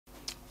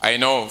I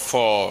know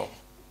for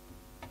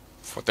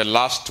the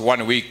last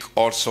 1 week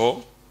or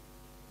so,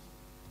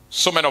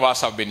 so many of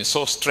us have been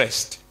so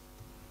stressed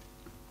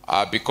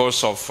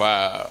because of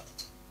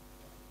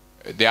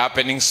the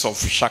happenings of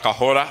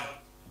Shakahora.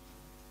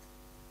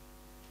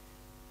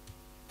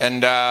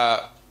 And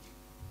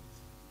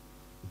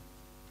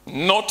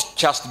not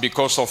just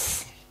because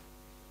of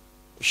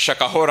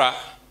Shakahora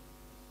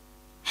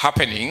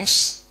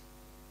happenings,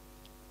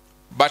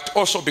 but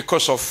also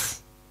because of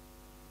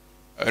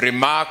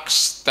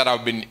remarks that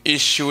have been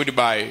issued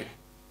by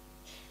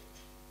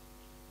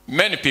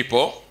many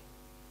people,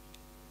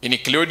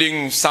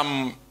 including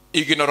some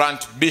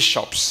ignorant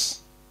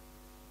bishops,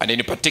 and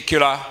in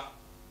particular,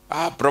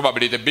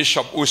 probably the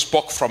bishop who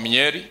spoke from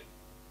Nyeri,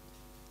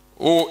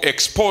 who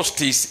exposed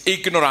his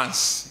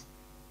ignorance.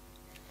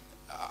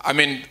 I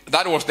mean,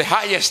 that was the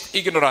highest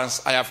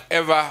ignorance I have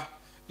ever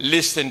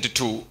listened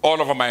to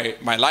all over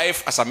my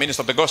life as a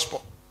minister of the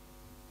gospel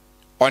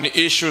on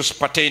issues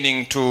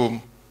pertaining to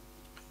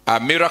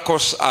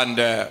miracles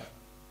and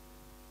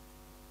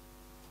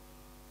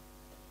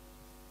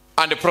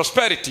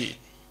prosperity.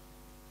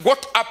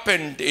 What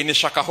happened in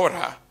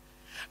Shakahora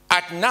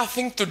had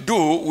nothing to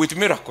do with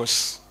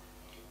miracles.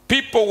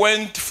 People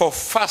went for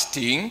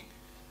fasting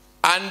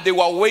and they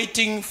were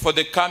waiting for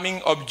the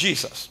coming of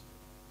Jesus.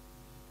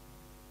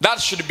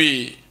 That should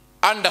be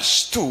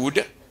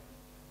understood,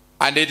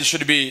 and it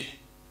should be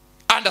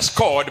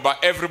underscored by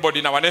everybody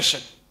in our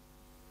nation.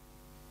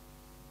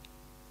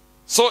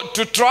 So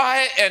to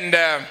try and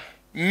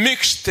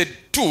mix the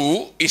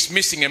two is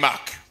missing a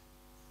mark.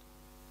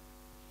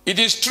 It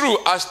is true,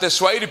 as the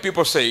Swahili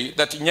people say,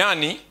 that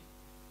nyani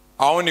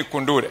aoni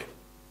kundure.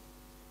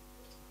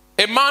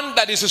 A man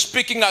that is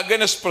speaking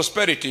against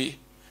prosperity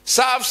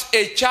serves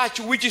a church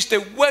which is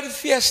the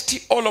wealthiest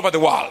all over the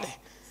world.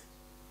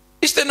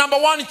 It's the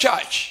 #1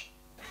 church.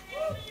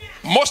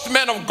 Most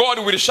men of God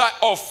will shy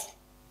off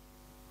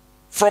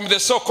from the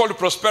so-called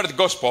prosperity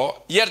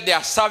gospel, yet they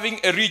are serving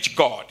a rich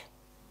God.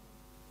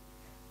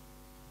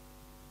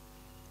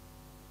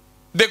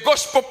 The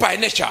gospel by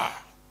nature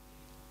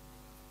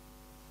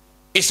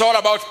is all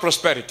about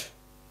prosperity.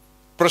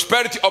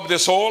 Prosperity of the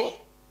soul,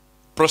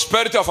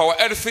 prosperity of our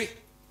earth,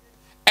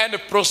 and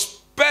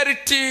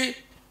prosperity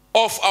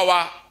of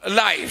our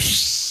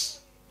lives.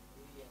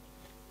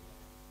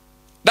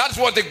 That's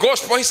what the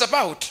gospel is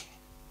about.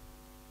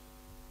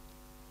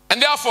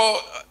 And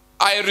therefore,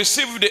 I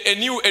received a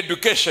new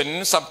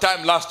education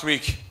sometime last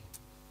week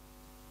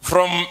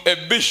from a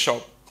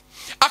bishop.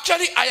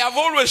 Actually, I have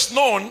always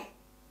known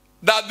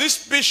that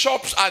these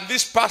bishops and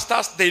these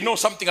pastors, they know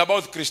something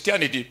about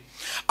Christianity.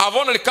 I've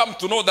only come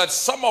to know that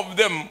some of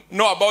them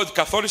know about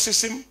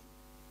Catholicism,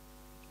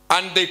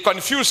 and they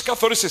confuse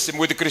Catholicism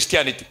with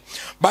Christianity.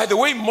 By the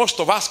way, most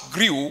of us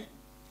grew,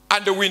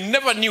 and we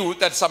never knew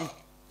that some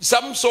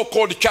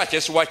so-called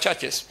churches were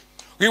churches.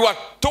 We were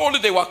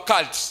told they were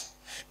cults.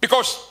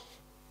 Because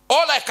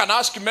all I can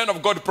ask men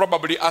of God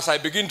probably as I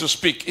begin to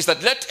speak is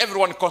that let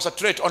everyone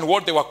concentrate on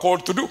what they were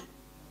called to do.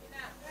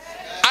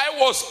 I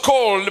was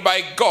called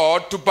by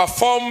God to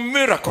perform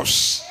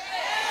miracles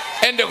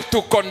and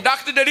to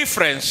conduct the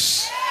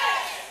deliverance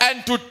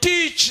and to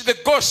teach the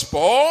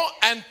gospel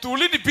and to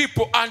lead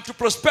people unto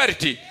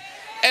prosperity.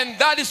 And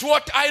that is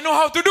what I know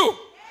how to do.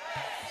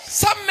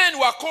 Some men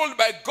were called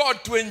by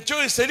God to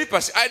enjoy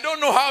celibacy. I don't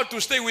know how to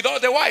stay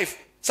without a wife.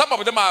 Some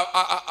of them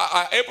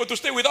are able to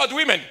stay without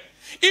women,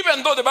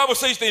 even though the Bible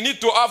says they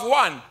need to have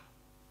one.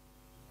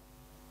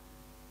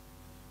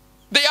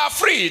 They are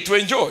free to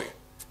enjoy.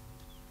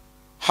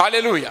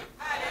 Hallelujah.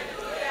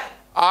 Hallelujah.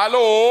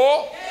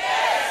 Hello?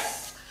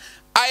 Yes.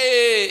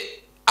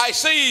 I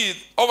say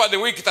over the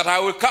week that I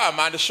will come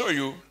and show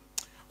you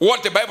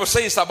what the Bible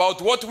says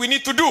about what we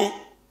need to do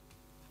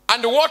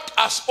and what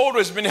has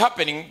always been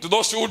happening to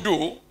those who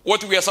do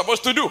what we are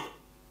supposed to do.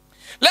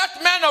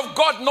 Let men of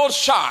God not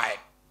shy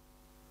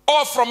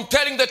or from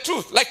telling the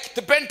truth, like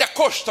the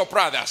Pentecostal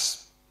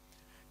brothers.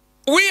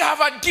 We have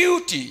a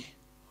duty.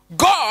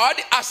 God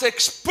has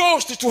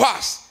exposed to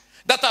us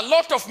that a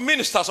lot of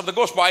ministers of the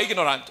gospel are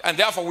ignorant, and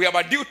therefore we have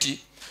a duty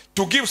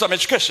to give some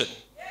education.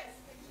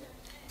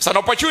 It's an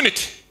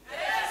opportunity.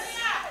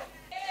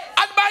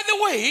 And by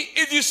the way,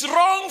 it is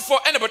wrong for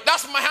anybody,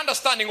 that's my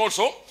understanding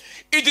also,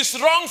 it is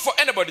wrong for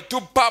anybody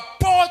to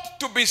purport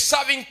to be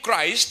serving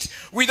Christ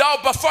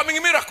without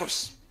performing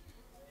miracles.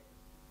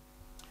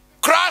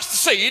 Christ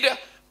said,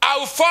 I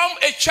will form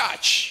a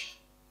church,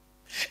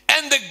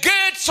 and the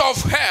gates of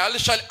hell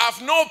shall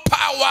have no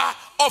power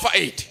over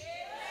it.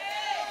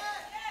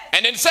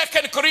 And in 2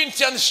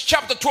 Corinthians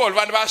chapter 12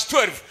 and verse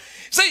 12,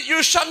 say,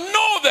 you shall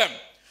know them.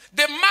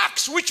 The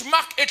marks which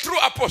mark a true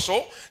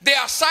apostle, they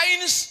are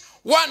signs,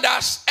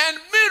 wonders, and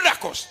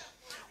miracles.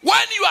 When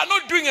you are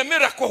not doing a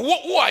miracle,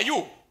 who are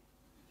you?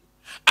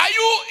 Are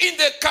you in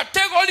the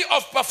category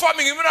of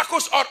performing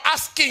miracles or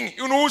asking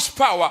in whose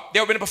power they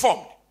have been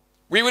performed?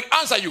 We will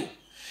answer you.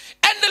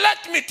 And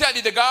let me tell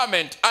you, the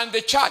government and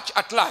the church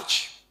at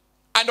large,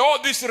 and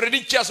all these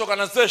religious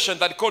organizations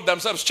that call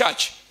themselves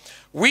church,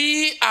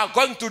 we are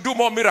going to do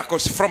more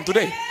miracles from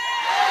today.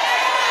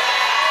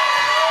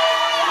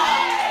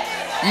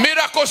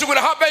 Miracles will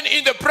happen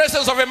in the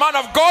presence of a man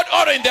of God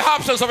or in the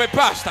absence of a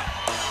pastor.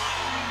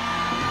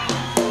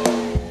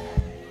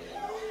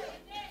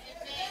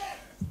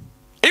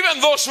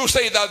 Even those who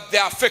say that they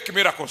are fake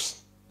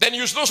miracles, then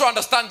you should also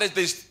understand that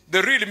there is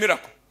the real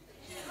miracle.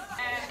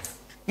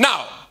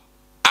 Now,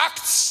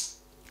 Acts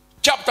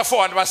chapter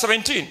 4 and verse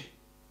 17.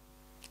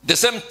 The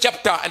same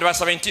chapter and verse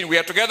 17. We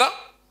are together?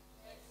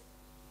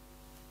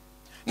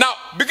 Now,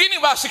 beginning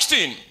verse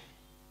 16.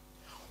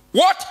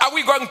 What are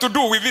we going to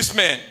do with this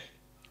man?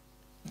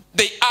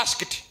 They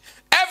asked.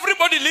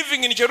 Everybody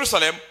living in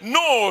Jerusalem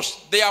knows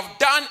they have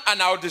done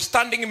an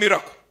outstanding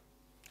miracle.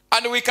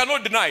 And we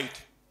cannot deny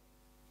it.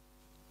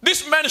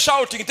 This man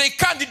shouting, they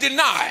can't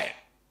deny.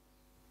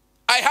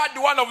 I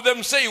heard one of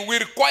them say, we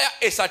require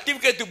a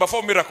certificate to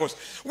perform miracles.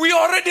 We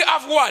already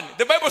have one.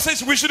 The Bible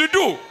says we should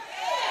do.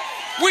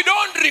 We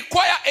don't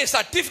require a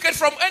certificate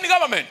from any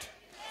government.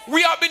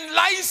 We have been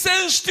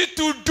licensed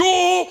to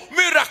do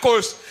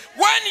miracles.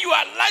 When you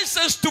are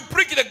licensed to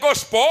preach the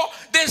gospel,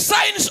 the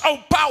signs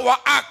of power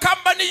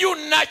accompany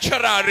you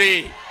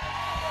naturally.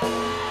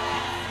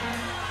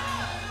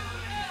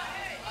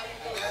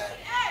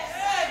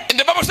 And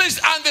the Bible says,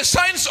 and the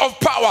signs of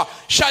power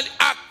shall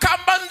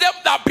accompany them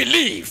that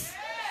believe.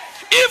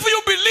 If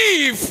you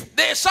believe,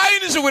 the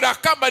signs will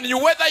accompany you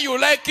whether you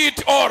like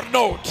it or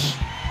not.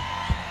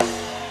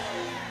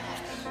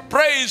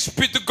 Praise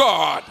be to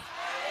God.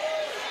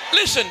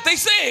 Listen, they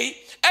say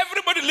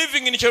everybody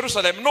living in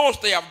Jerusalem knows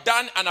they have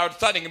done an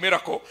outstanding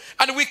miracle,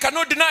 and we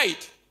cannot deny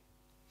it.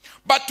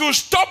 But to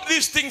stop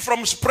this thing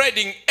from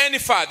spreading any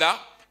further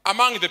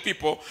among the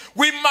people,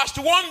 we must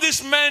warn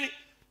this man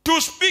to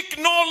speak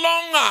no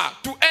longer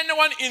to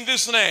anyone in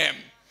this name.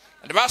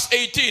 And verse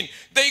 18,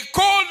 they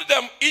called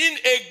them in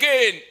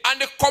again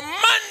and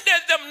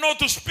commanded them not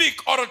to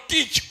speak or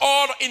teach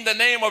or in the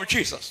name of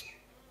Jesus.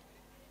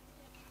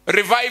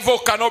 Revival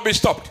cannot be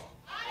stopped.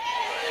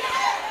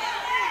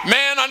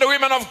 Men and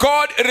women of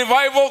God,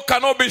 revival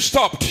cannot be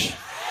stopped.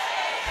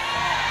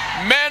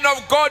 Men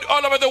of God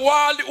all over the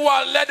world who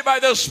are led by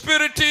the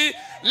Spirit,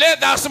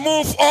 let us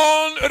move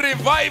on.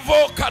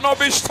 Revival cannot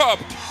be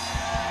stopped.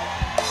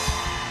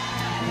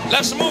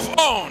 Let's move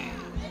on.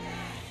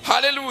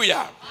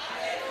 Hallelujah.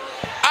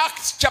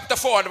 Acts chapter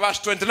 4 and verse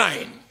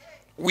 29.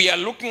 We are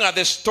looking at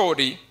the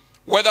story,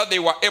 whether they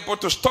were able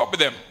to stop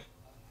them.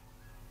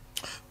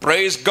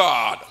 Praise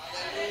God.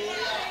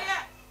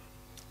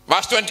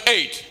 Verse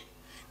 28.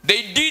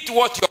 They did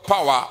what your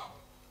power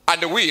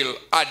and will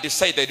are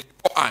decided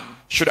beforehand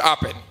should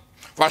happen.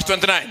 Verse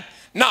 29.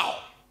 Now,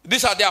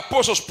 these are the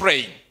apostles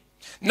praying.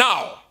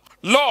 Now,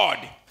 Lord,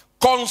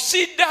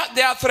 consider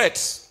their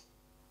threats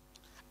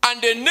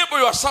and enable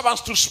your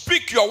servants to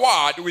speak your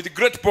word with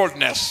great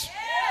boldness.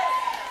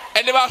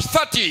 And verse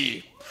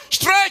 30.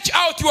 Stretch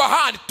out your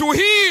hand to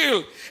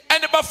heal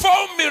and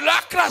perform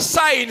miraculous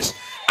signs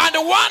and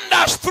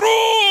wonders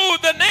through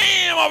the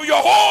name of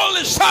your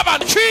holy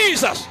servant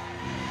Jesus.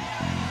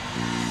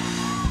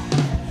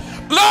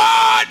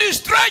 Lord,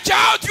 stretch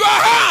out your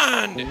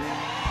hand.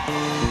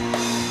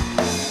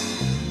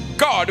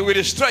 God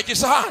will stretch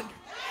his hand.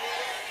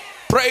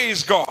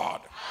 Praise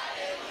God.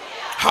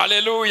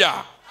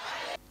 Hallelujah.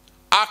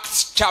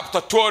 Acts chapter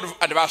 12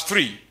 and verse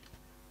 3.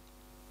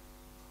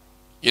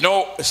 You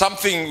know,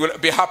 something will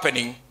be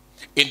happening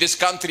in this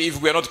country if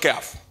we are not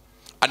careful.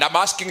 And I'm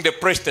asking the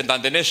president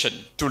and the nation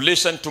to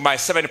listen to my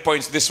 7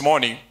 points this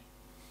morning.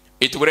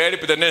 It will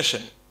help the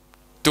nation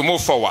to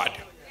move forward.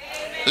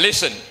 Amen.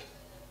 Listen.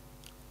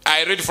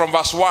 I read from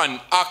verse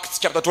 1, Acts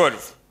chapter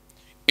 12.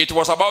 It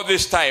was about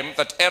this time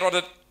that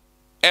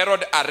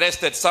Herod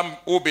arrested some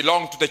who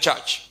belonged to the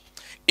church,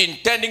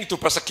 intending to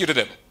persecute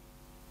them.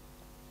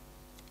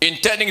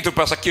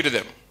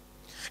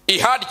 He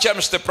had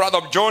James, the brother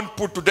of John,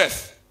 put to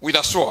death with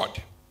a sword.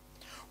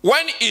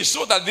 When he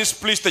saw that this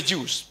pleased the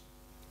Jews,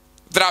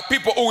 there are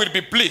people who will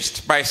be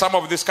pleased by some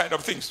of these kind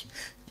of things,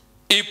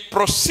 he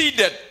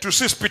proceeded to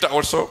seize Peter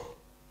also.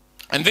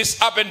 And this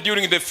happened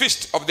during the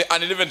feast of the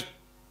unleavened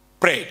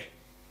bread.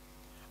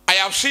 I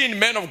have seen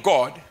men of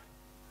God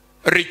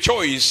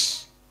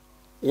rejoice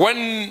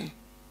when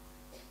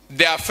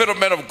their fellow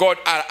men of God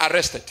are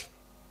arrested.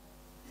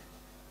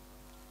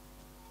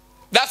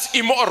 That's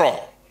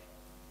immoral.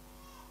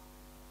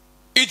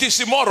 It is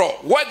immoral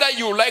whether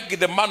you like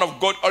the man of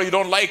God or you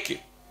don't like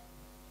it.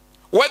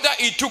 Whether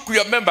he took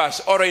your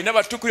members or he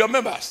never took your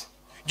members.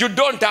 You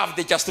don't have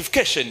the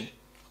justification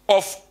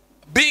of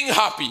being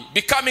happy,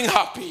 becoming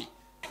happy.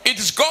 It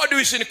is God who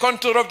is in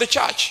control of the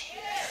church.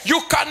 You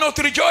cannot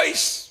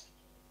rejoice.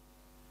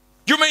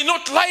 You may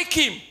not like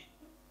him.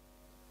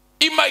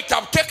 He might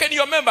have taken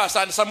your members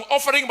and some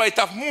offering might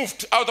have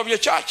moved out of your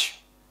church.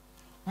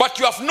 But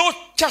you have no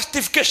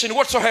justification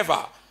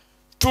whatsoever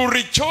to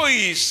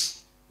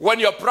rejoice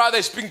when your brother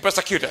is being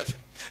persecuted.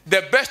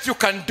 The best you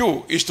can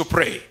do is to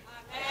pray.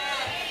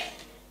 Amen.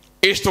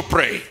 Is to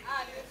pray.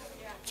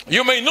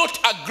 You may not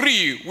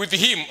agree with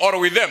him or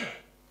with them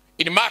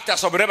in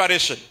matters of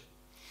revelation.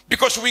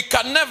 Because we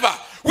can never,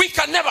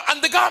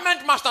 and the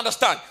government must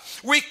understand,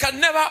 we can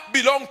never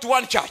belong to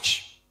one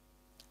church.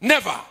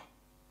 Never.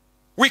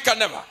 We can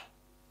never.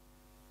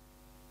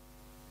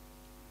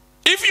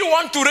 If you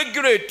want to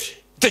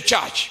regulate the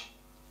church,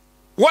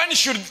 when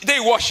should they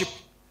worship?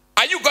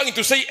 Are you going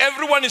to say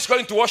everyone is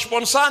going to worship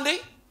on Sunday?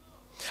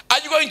 Are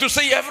you going to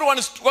say everyone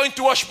is going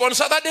to worship on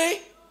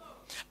Saturday?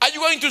 Are you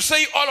going to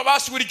say all of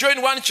us will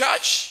join one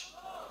church?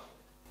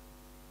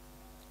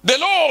 The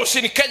laws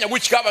in Kenya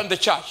which govern the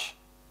church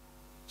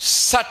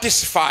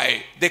satisfy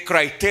the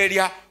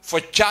criteria for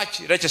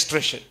church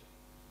registration.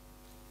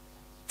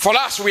 For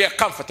us, we are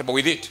comfortable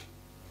with it.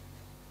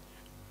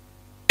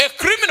 A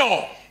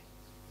criminal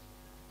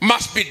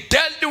must be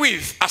dealt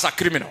with as a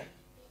criminal.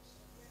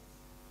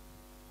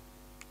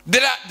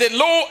 The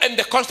law and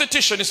the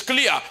constitution is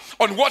clear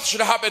on what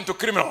should happen to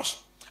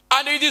criminals.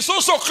 And it is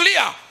also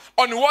clear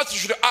on what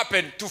should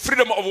happen to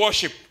freedom of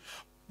worship.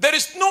 There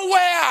is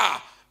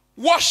nowhere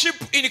worship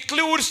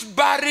includes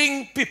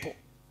burying people.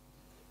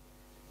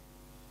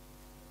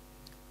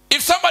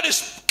 If somebody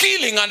is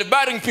killing and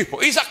burying people,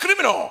 he's a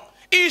criminal.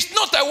 He is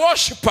not a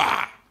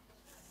worshiper.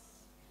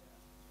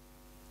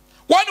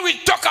 When we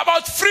talk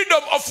about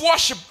freedom of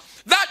worship,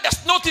 that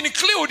does not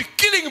include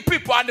killing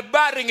people and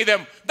burying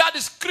them. That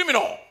is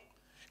criminal.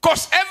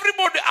 Because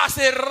everybody has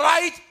a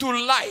right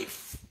to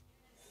life.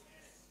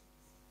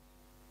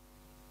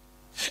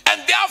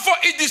 And therefore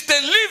it is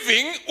the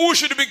living who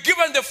should be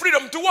given the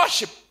freedom to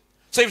worship.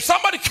 So if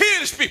somebody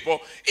kills people,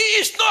 he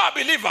is not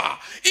a believer.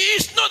 He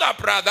is not a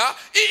brother.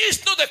 He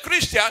is not a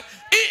Christian.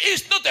 He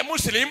is not a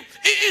Muslim.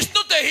 He is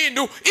not a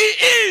Hindu. He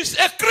is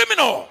a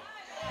criminal.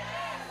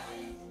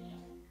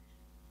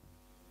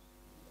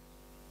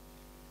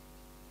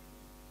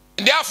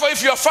 And therefore,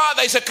 if your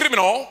father is a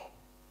criminal,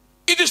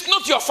 it is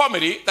not your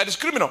family that is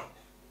criminal.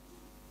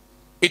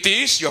 It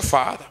is your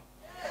father.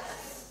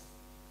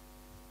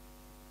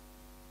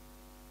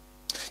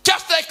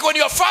 Just like when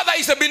your father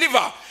is a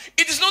believer,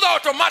 it is not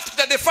automatic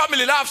that the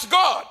family loves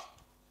God.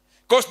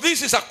 Because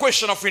this is a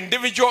question of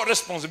individual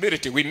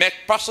responsibility. We make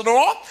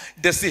personal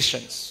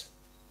decisions.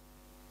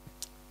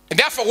 And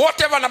therefore,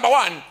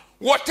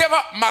 whatever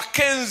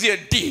Mackenzie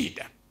did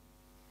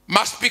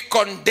must be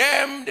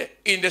condemned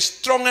in the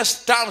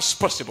strongest terms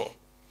possible.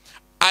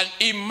 And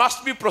he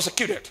must be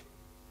prosecuted.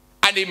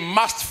 And he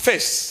must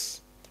face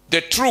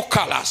the true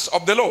colors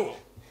of the law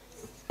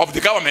of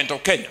the government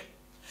of Kenya.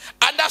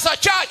 And as a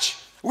church,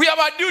 we have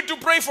a duty to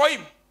pray for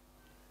him.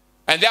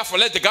 And therefore,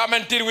 let the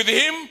government deal with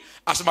him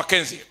as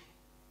Mackenzie.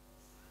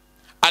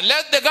 And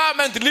let the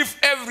government leave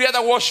every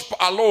other worship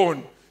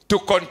alone to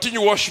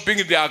continue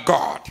worshiping their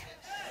God.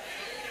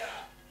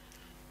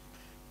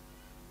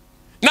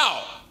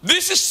 Now,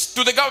 this is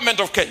to the government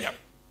of Kenya.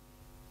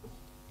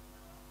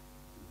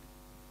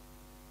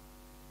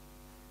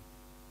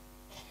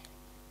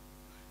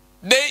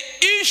 The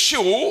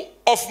issue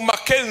of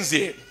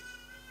Mackenzie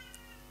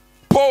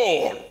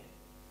Paul,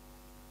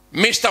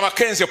 Mr.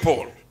 Mackenzie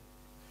Paul,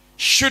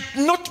 should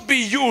not be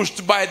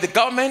used by the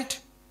government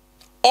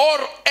or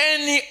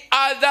any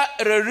other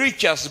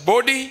religious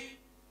body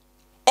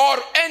or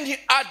any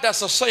other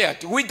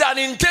society with an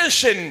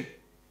intention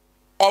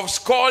of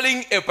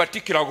scoring a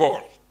particular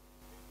goal.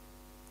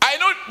 I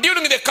know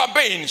during the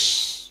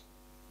campaigns,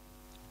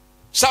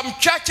 some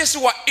churches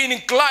were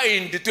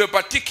inclined to a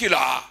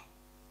particular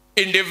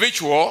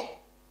individual,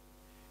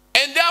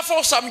 and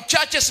therefore some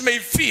churches may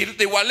feel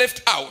they were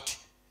left out,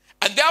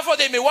 and therefore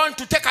they may want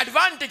to take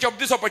advantage of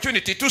this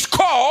opportunity to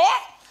score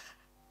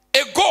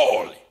a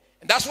goal.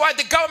 And that's why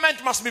the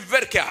government must be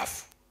very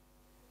careful.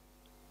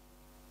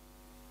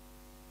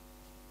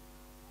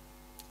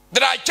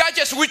 There are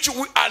churches which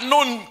are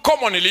known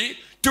commonly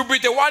to be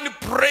the one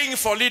praying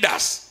for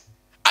leaders,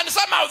 and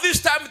somehow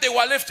this time they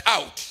were left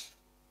out,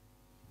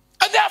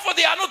 and therefore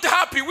they are not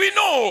happy. We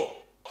know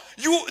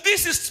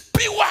this is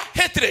pure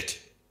hatred.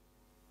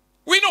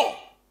 We know.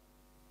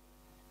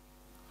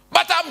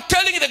 But I'm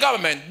telling the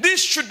government,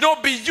 this should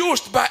not be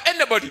used by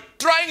anybody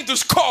trying to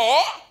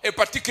score a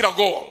particular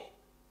goal.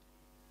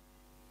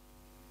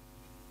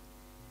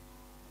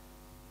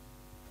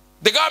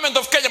 The government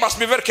of Kenya must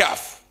be very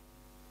careful,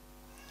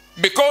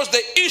 because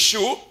the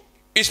issue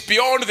is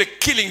beyond the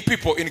killing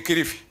people in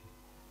Kilifi.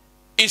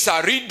 It's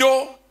a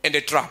riddle and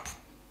a trap.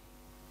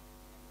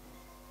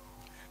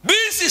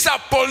 This is a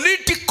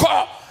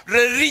political,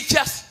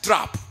 religious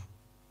trap.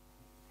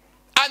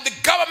 And the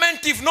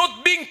government, if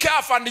not being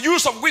careful and the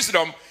use of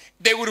wisdom,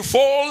 they will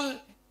fall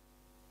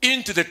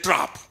into the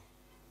trap.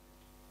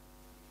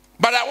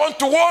 But I want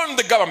to warn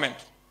the government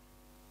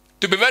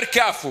to be very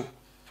careful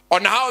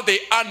on how they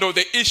handle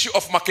the issue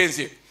of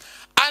Mackenzie.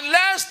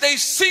 Unless they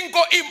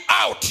single him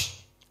out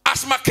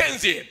as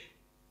Mackenzie,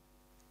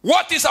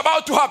 what is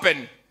about to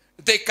happen,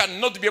 they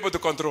cannot be able to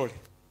control it.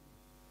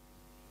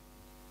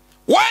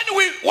 When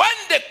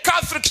the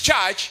Catholic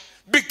Church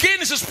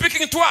begins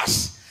speaking to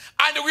us,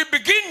 and we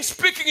begin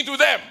speaking to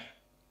them,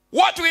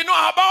 what we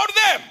know about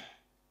them,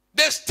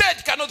 the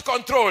state cannot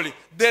control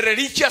the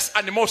religious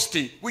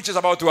animosity which is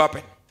about to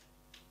happen.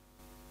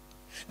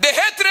 The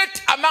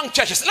hatred among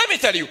churches. Let me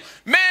tell you,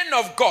 men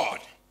of God,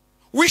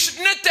 we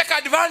should not take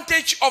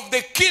advantage of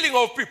the killing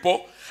of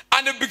people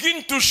and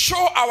begin to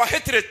show our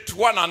hatred to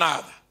one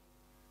another.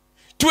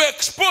 to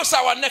expose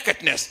our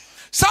nakedness.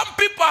 Some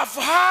people have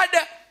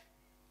had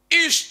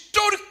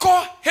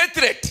historical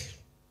hatred,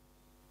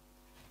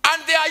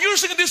 and they are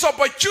using this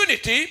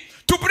opportunity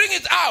to bring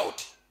it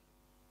out.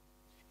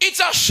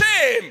 It's a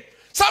shame.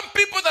 Some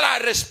people that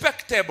are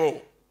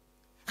respectable,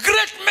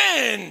 great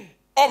men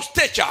of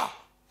stature,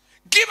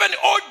 give an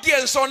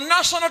audience on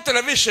national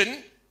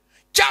television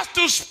just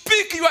to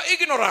speak your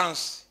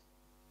ignorance.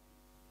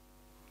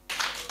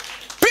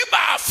 People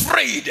are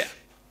afraid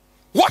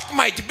what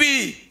might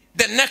be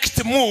the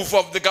next move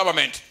of the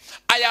government.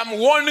 I am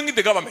warning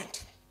the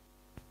government.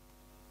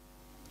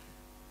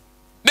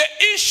 The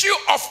issue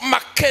of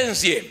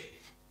Mackenzie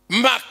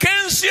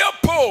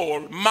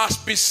Paul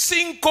must be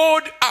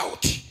singled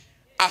out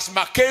as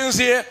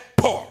Mackenzie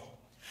Paul.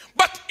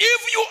 But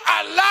if you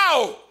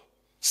allow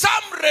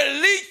some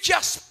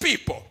religious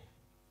people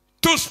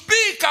to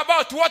speak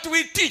about what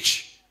we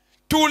teach,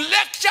 to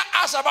lecture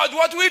us about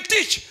what we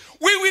teach,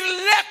 we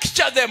will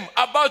lecture them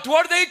about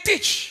what they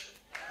teach.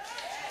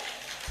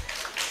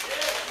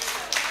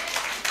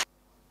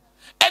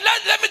 And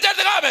let me tell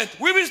the government,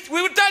 we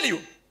will tell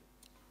you.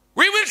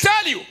 We will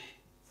tell you.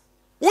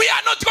 We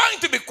are not going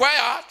to be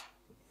quiet.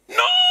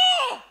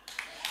 No.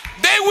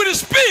 They will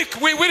speak.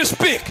 We will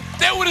speak.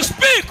 They will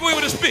speak. We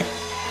will speak.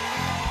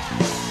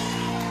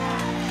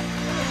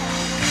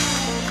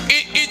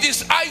 It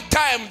is high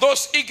time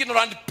those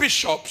ignorant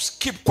bishops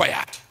keep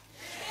quiet.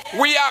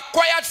 We are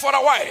quiet for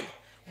a while,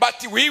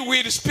 but we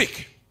will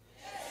speak.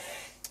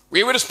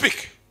 We will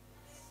speak.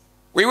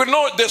 We will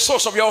know the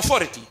source of your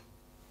authority.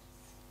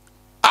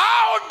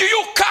 How do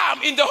you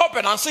come in the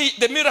open and say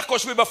the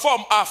miracles we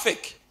perform are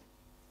fake?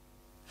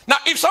 Now,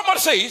 if someone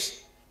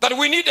says that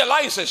we need a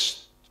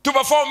license to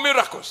perform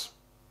miracles,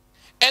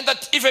 and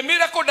that if a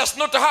miracle does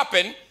not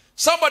happen,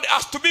 somebody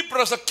has to be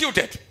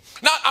prosecuted.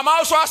 Now, I'm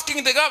also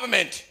asking the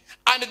government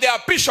and their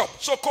bishop,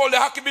 so-called the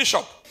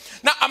archbishop.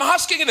 Now, I'm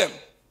asking them,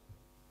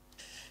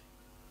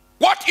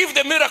 what if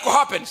the miracle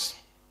happens?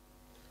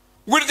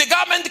 Will the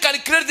government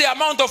calculate the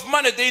amount of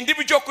money the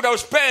individual could have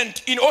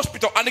spent in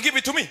hospital and give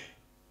it to me?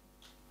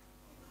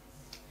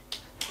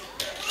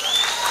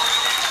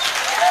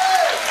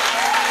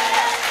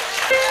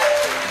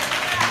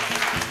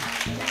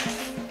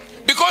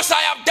 Because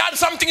I have done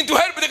something to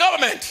help the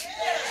government.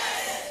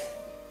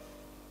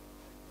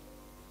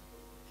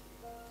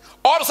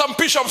 Or some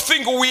bishops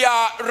think we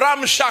are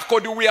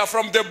ramshackled, we are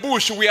from the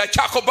bush, we are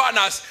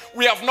chacobanas,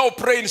 we have no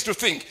brains to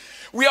think.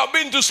 We have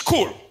been to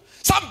school.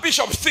 Some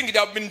bishops think they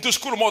have been to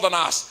school more than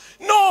us.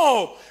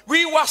 No,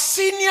 we were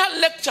senior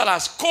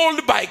lecturers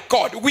called by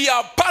God. We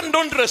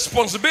abandoned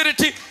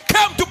responsibility,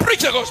 came to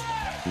preach the gospel.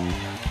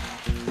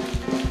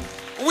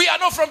 We are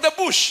not from the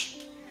bush.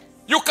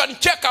 You can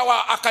check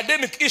our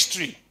academic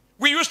history.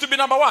 We used to be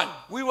number one.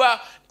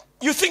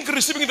 You think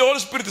receiving the Holy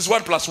Spirit is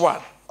 1 +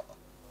 1.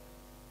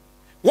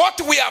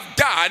 What we have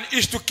done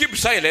is to keep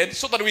silent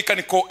so that we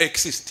can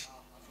coexist.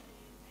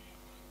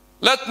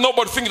 Let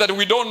nobody think that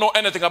we don't know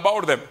anything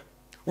about them.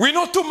 We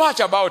know too much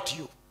about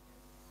you.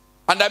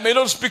 And I may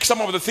not speak some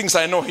of the things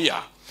I know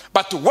here.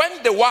 But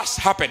when the worst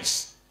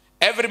happens,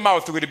 every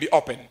mouth will be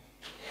open.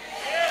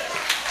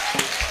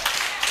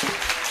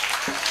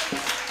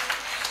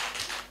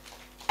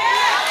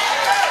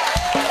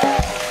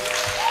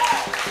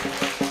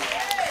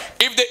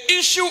 If the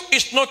issue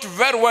is not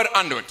very well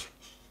handled,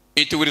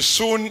 it will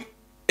soon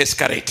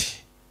escalate.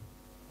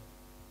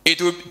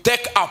 It will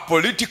take a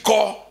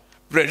political,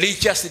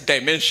 religious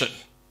dimension.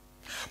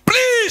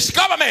 Please,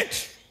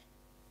 government,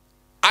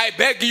 I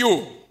beg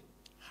you,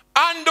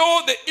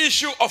 handle the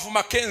issue of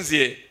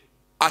Mackenzie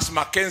as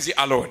Mackenzie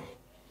alone.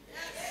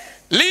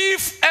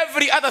 Leave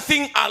every other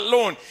thing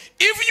alone.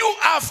 If you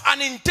have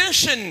an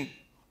intention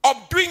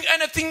of doing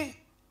anything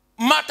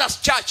matters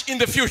church in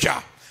the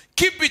future,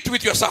 keep it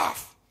with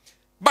yourself.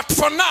 But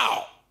for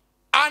now,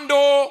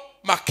 handle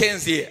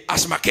Mackenzie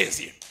as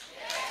Mackenzie.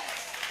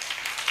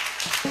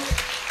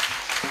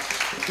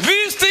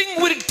 This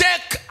thing will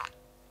take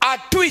a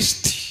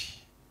twist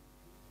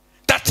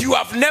that you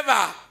have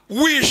never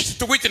wished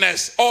to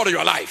witness all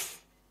your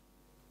life.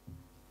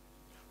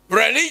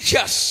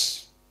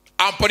 Religious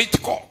and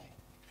political.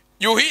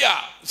 You hear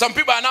some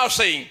people are now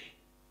saying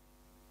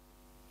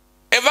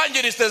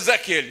Evangelist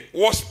Ezekiel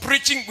was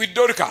preaching with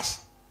Dorcas.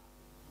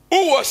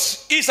 Who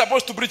was he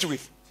supposed to preach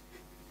with?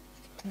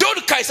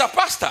 Dorcas is a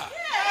pastor.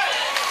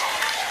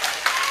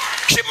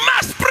 She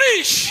must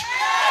preach.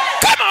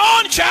 Come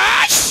on,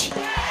 church.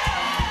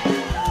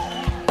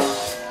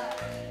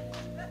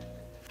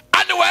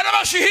 And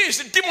wherever she is,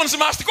 demons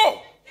must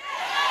go.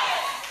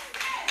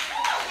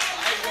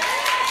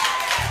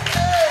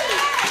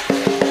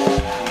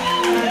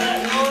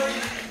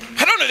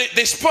 I don't know,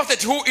 they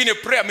spotted who in a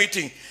prayer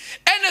meeting.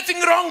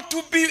 Anything wrong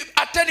to be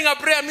attending a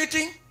prayer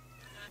meeting?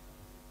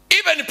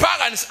 Even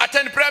pagans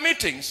attend prayer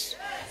meetings.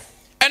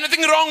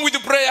 Anything wrong with the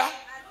prayer?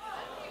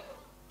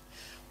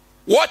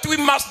 What we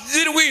must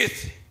deal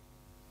with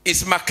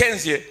is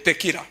Mackenzie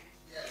Tequila.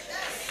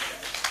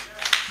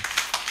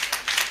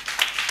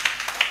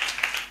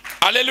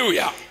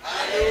 Hallelujah.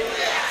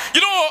 Hallelujah.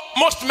 You know,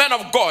 most men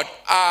of God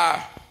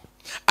are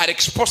are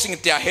exposing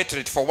their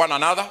hatred for one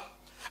another,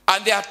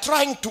 and they are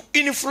trying to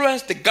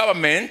influence the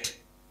government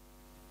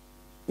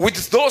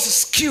with those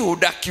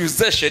skewed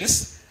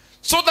accusations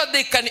so that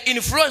they can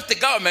influence the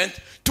government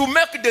to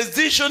make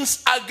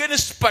decisions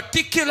against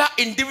particular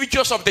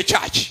individuals of the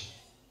church,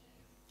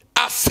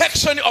 a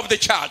section of the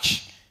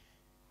church.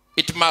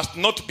 It must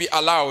not be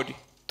allowed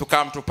to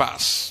come to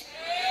pass.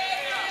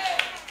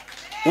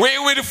 We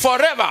will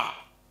forever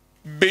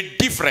be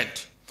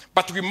different,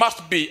 but we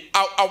must be,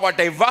 our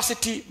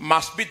diversity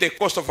must be the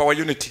cause of our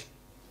unity.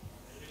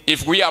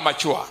 If we are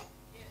mature,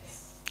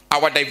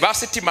 our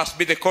diversity must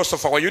be the cause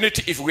of our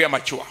unity if we are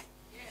mature.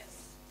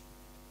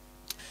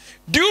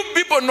 Do you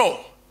people know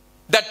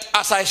that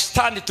as I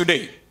stand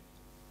today,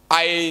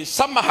 I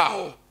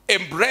somehow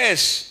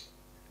embrace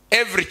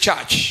every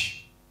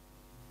church,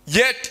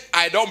 yet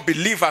I don't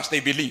believe as they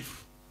believe?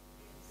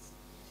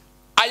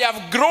 I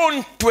have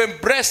grown to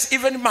embrace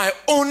even my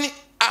own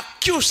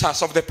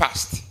accusers of the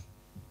past.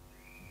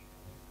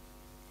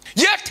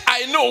 Yet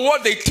I know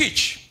what they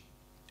teach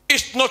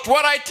is not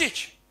what I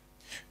teach.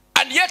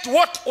 And yet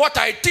what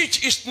I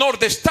teach is not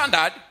the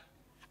standard,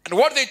 and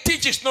what they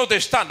teach is not the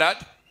standard.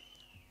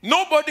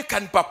 Nobody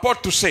can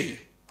purport to say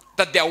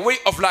that their way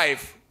of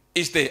life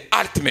is the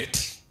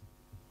ultimate,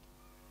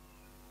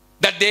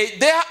 that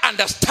their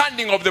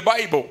understanding of the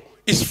Bible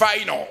is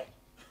final.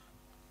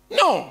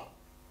 No.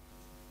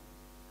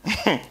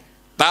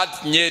 That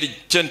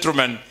Nyeri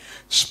gentleman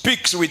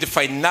speaks with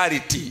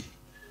finality.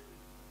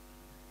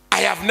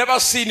 I have never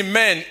seen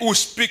men who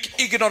speak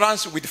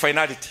ignorance with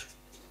finality.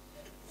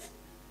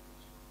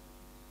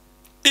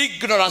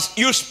 Ignorance,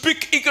 you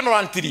speak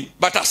ignorantly,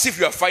 but as if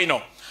you are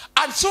final.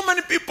 And so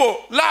many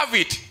people love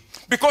it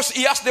because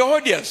he has the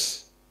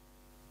audience.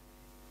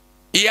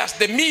 He has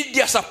the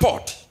media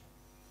support.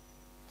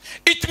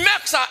 It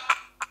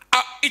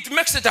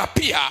makes it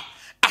appear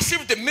as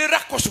if the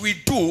miracles we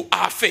do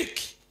are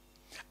fake.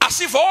 As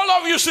if all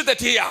of you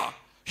sit here,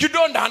 you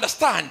don't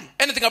understand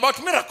anything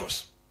about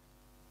miracles.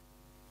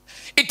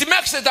 It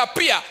makes it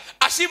appear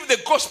as if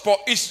the gospel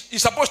is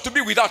supposed to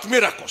be without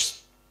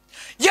miracles.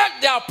 Yet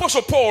the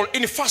Apostle Paul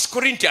in 1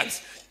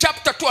 Corinthians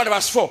chapter 2 and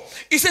verse 4,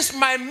 he says,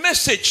 my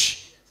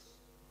message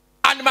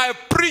and my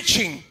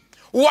preaching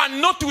were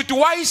not with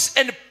wise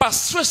and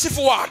persuasive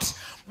words,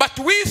 but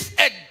with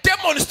a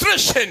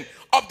demonstration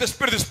of the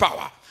Spirit's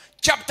power.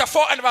 Chapter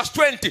 4 and verse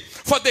 20,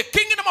 for the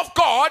kingdom of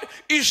God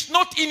is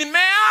not in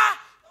mere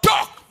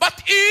talk,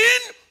 but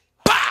in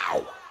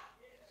power.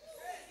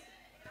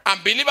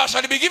 And believers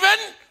shall be given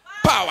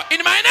power.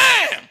 In my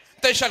name,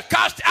 they shall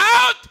cast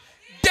out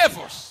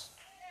devils.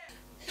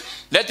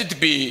 Let it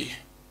be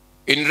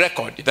in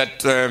record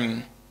that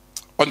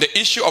on the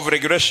issue of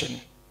regulation,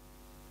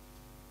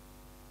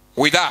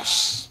 with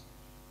us,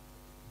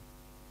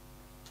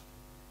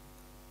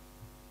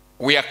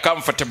 we are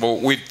comfortable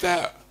with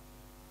the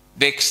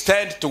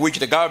extent to which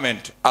the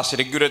government has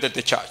regulated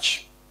the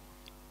church.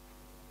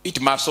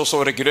 It must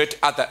also regulate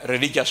other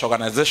religious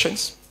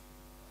organizations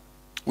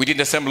within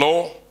the same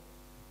law,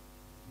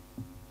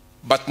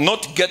 but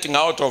not getting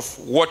out of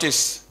what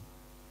is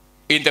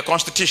in the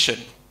Constitution: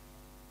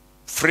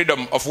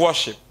 freedom of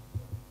worship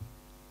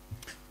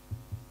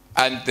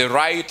and the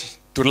right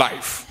to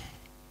life.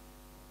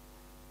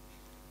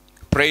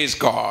 Praise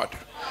God.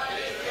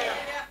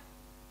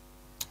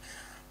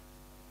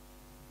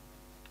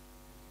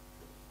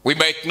 We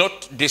might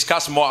not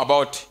discuss more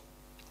about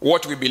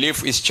what we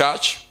believe is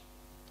church.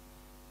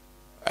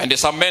 And there's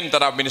some men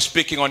that have been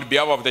speaking on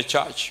behalf of the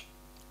church.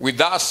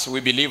 With us, we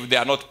believe they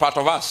are not part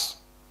of us.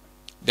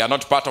 They are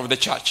not part of the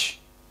church.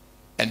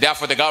 And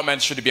therefore the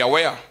government should be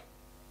aware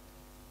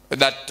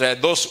that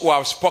those who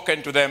have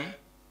spoken to them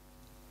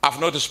have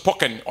not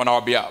spoken on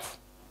our behalf.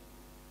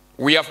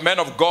 We have men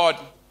of God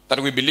that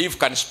we believe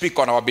can speak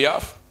on our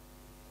behalf.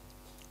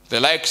 The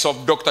likes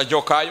of Dr.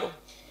 Jokayo,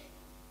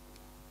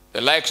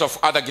 the likes of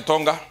Ada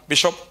Gitonga,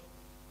 Bishop,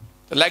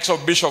 the likes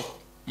of Bishop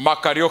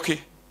Makarioki,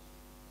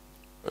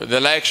 the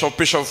likes of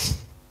Bishop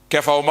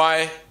Kefa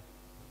Omai.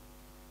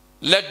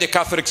 Let the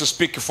Catholics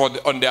speak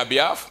on their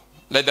behalf.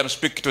 Let them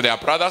speak to their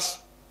brothers.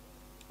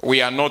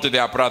 We are not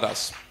their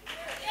brothers.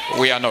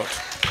 We are not.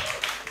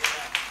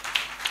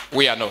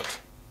 We are not.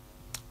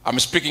 I'm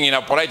speaking in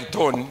a polite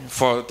tone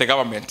for the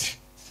government.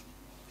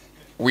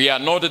 We are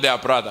not their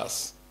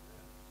brothers.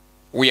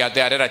 We are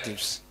their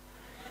relatives.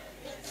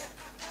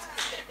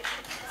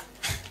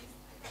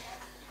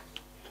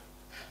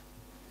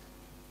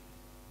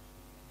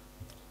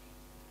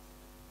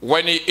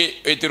 When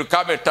it will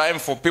come a time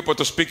for people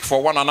to speak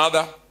for one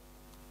another,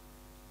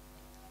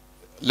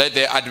 let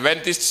the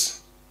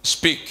Adventists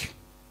speak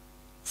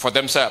for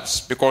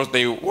themselves, because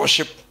they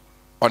worship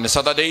on a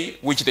Saturday,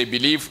 which they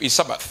believe is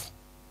Sabbath.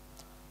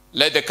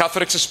 Let the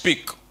Catholics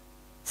speak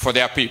for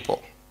their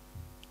people,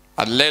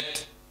 and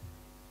let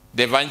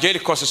the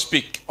Evangelicals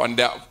speak on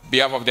their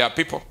behalf of their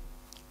people.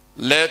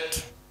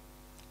 Let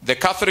the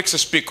Catholics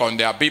speak on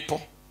their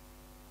people,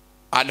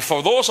 and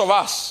for those of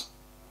us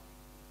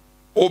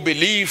who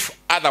believe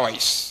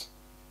otherwise,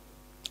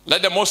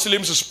 let the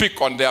Muslims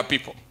speak on their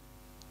people.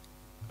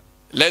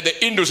 let the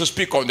Hindus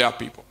speak on their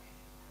people.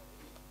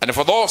 And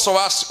for those of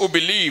us who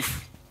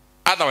believe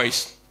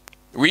otherwise,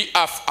 we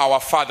have our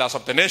fathers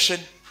of the nation.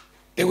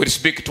 They will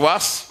speak to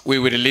us. We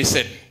will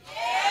listen.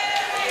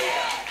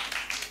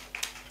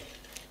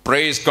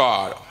 Praise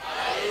God.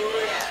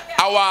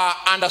 Our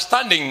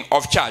understanding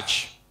of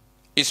church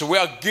is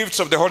where gifts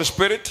of the Holy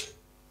Spirit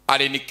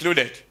are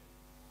included.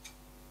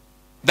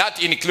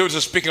 That includes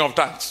the speaking of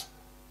tongues.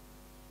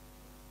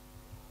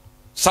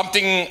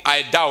 Something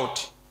I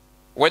doubt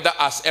whether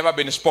has ever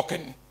been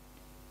spoken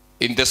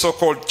in the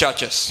so-called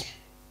churches.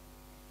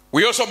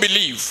 We also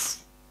believe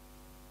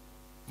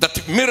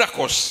that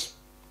miracles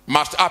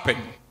must happen,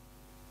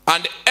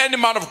 and any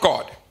man of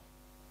God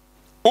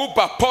who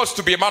purports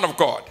to be a man of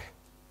God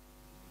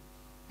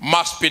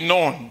must be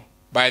known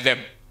by them.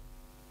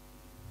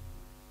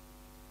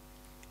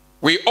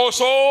 We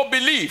also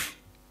believe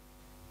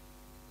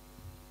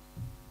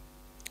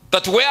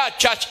that where a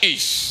church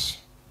is,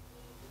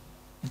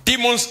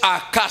 demons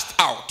are cast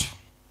out,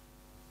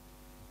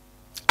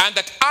 and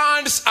that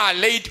hands are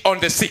laid on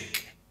the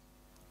sick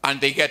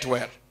and they get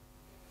well.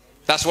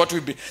 That's what we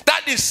believe.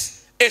 That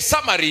is a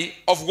summary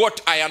of what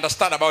I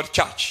understand about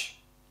church.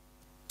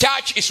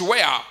 Church is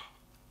where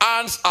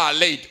hands are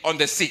laid on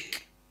the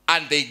sick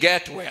and they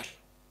get well.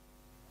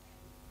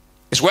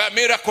 It's where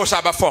miracles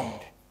are performed,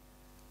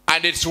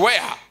 and it's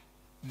where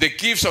the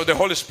gifts of the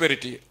Holy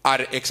Spirit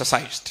are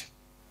exercised.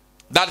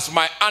 That's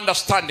my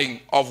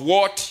understanding of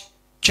what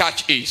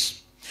church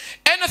is.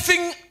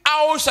 Anything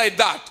outside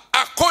that,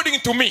 according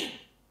to me,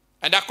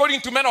 and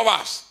according to many of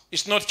us,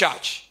 is not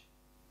church.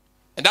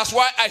 And that's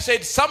why I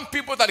said some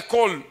people that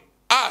call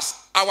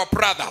us our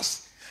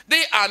brothers,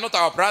 they are not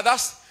our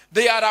brothers,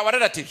 they are our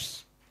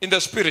relatives in the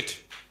spirit.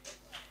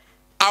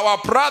 Our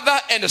brother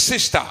and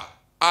sister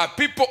are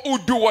people who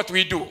do what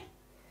we do,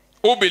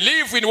 who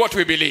believe in what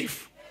we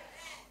believe.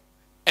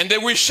 And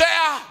then we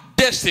share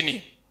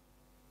destiny.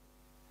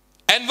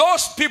 And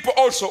those people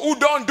also who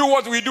don't do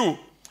what we do,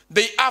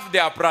 they have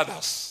their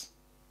brothers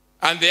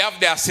and they have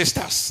their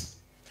sisters.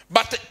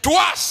 But to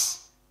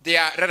us, they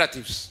are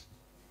relatives.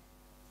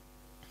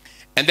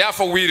 And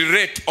therefore we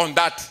relate on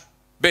that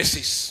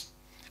basis.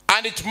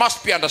 And it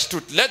must be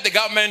understood. Let the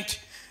government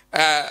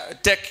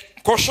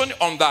take caution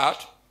on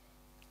that.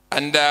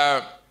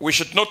 And we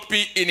should not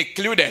be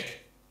included.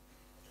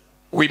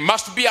 We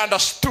must be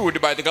understood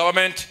by the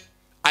government.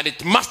 And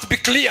it must be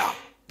clear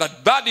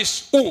that that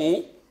is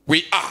who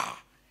we are.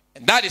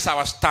 And that is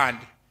our stand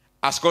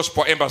as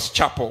Gospel Embassy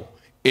Chapel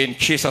in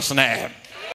Jesus' name.